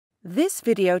This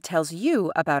video tells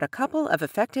you about a couple of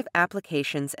effective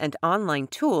applications and online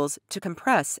tools to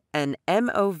compress an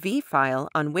MOV file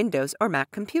on Windows or Mac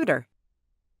computer.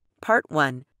 Part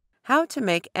 1. How to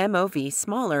make MOV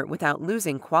smaller without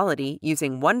losing quality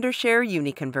using Wondershare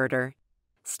UniConverter.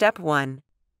 Step 1.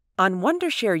 On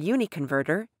Wondershare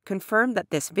UniConverter, confirm that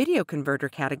this video converter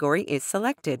category is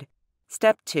selected.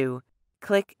 Step 2.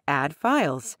 Click Add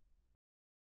Files.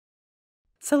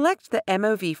 Select the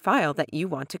MOV file that you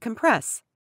want to compress.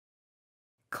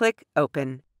 Click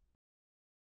Open.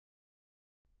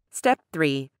 Step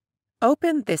 3.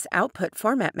 Open this Output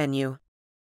Format menu.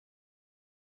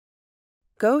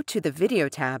 Go to the Video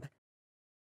tab.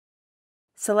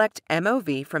 Select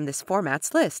MOV from this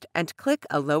formats list and click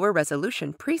a lower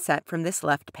resolution preset from this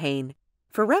left pane.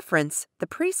 For reference, the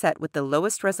preset with the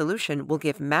lowest resolution will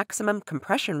give maximum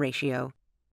compression ratio.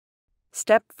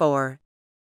 Step 4.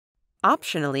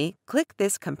 Optionally, click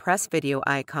this Compress Video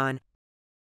icon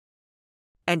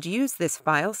and use this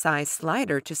file size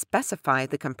slider to specify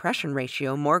the compression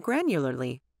ratio more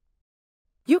granularly.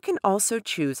 You can also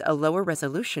choose a lower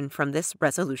resolution from this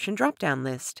resolution drop-down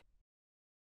list.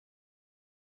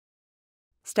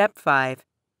 Step 5.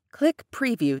 Click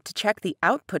Preview to check the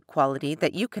output quality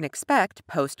that you can expect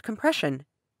post-compression.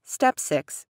 Step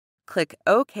 6. Click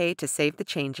OK to save the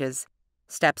changes.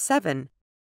 Step 7.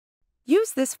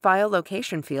 Use this file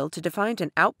location field to define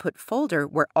an output folder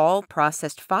where all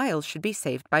processed files should be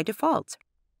saved by default.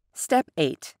 Step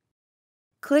 8.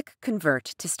 Click Convert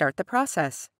to start the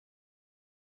process.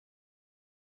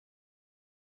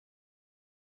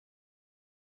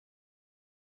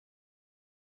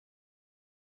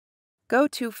 Go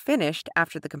to Finished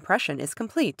after the compression is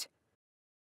complete.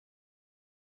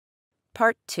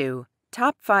 Part 2.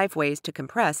 Top 5 ways to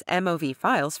compress MOV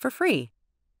files for free.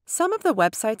 Some of the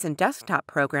websites and desktop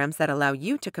programs that allow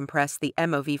you to compress the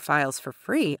MOV files for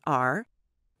free are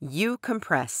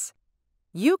UCompress.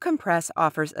 UCompress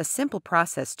offers a simple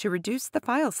process to reduce the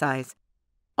file size.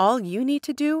 All you need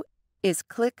to do is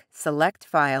click Select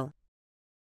File.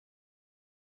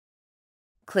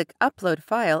 Click Upload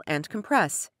File and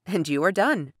Compress, and you are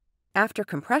done. After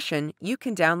compression, you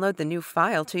can download the new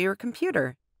file to your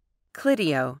computer.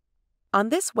 Clidio. On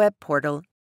this web portal,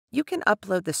 you can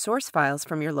upload the source files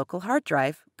from your local hard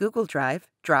drive, Google Drive,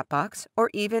 Dropbox, or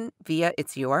even via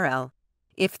its URL,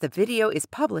 if the video is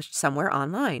published somewhere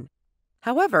online.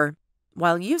 However,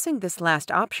 while using this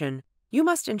last option, you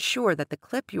must ensure that the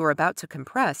clip you are about to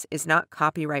compress is not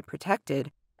copyright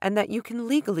protected and that you can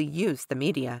legally use the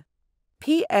media.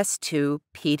 PS2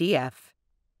 PDF.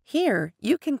 Here,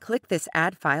 you can click this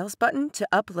Add Files button to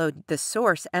upload the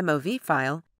source MOV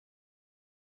file.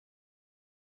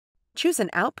 Choose an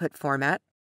output format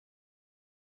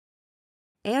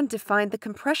and define the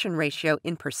compression ratio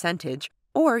in percentage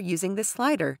or using this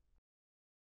slider.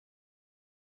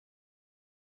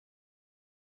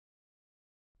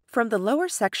 From the lower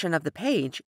section of the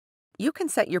page, you can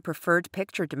set your preferred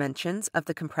picture dimensions of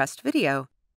the compressed video.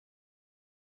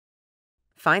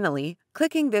 Finally,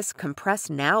 clicking this Compress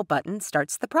Now button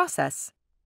starts the process.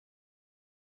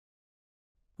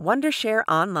 Wondershare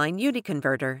Online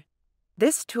UniConverter.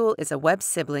 This tool is a web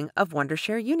sibling of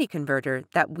Wondershare UniConverter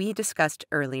that we discussed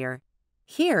earlier.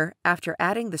 Here, after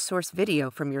adding the source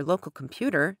video from your local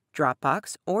computer,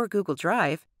 Dropbox, or Google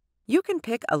Drive, you can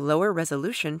pick a lower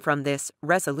resolution from this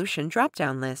resolution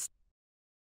drop-down list.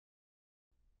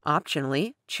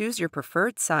 Optionally, choose your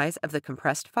preferred size of the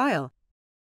compressed file.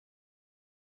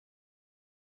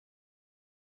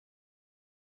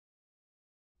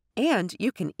 And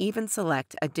you can even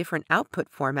select a different output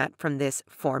format from this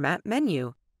Format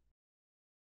menu.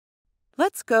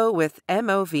 Let's go with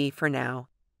MOV for now.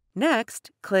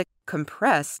 Next, click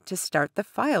Compress to start the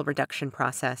file reduction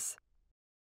process.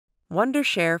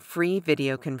 Wondershare Free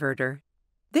Video Converter.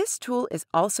 This tool is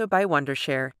also by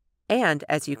Wondershare, and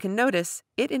as you can notice,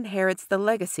 it inherits the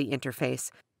legacy interface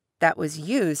that was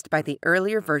used by the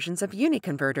earlier versions of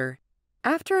UniConverter.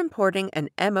 After importing an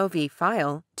MOV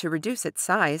file, to reduce its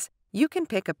size, you can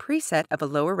pick a preset of a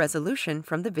lower resolution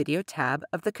from the Video tab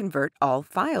of the Convert All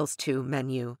Files to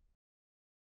menu.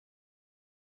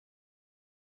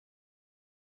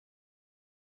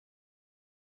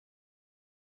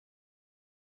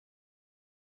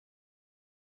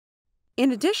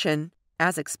 In addition,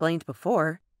 as explained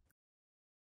before,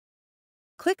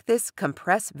 click this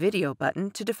Compress Video button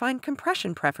to define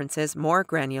compression preferences more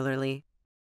granularly.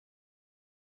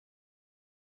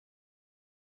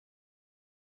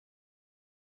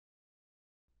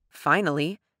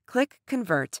 Finally, click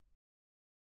Convert.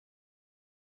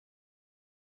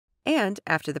 And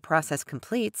after the process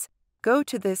completes, Go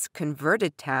to this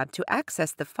Converted tab to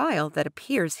access the file that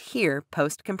appears here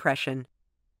post-compression.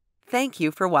 Thank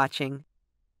you for watching.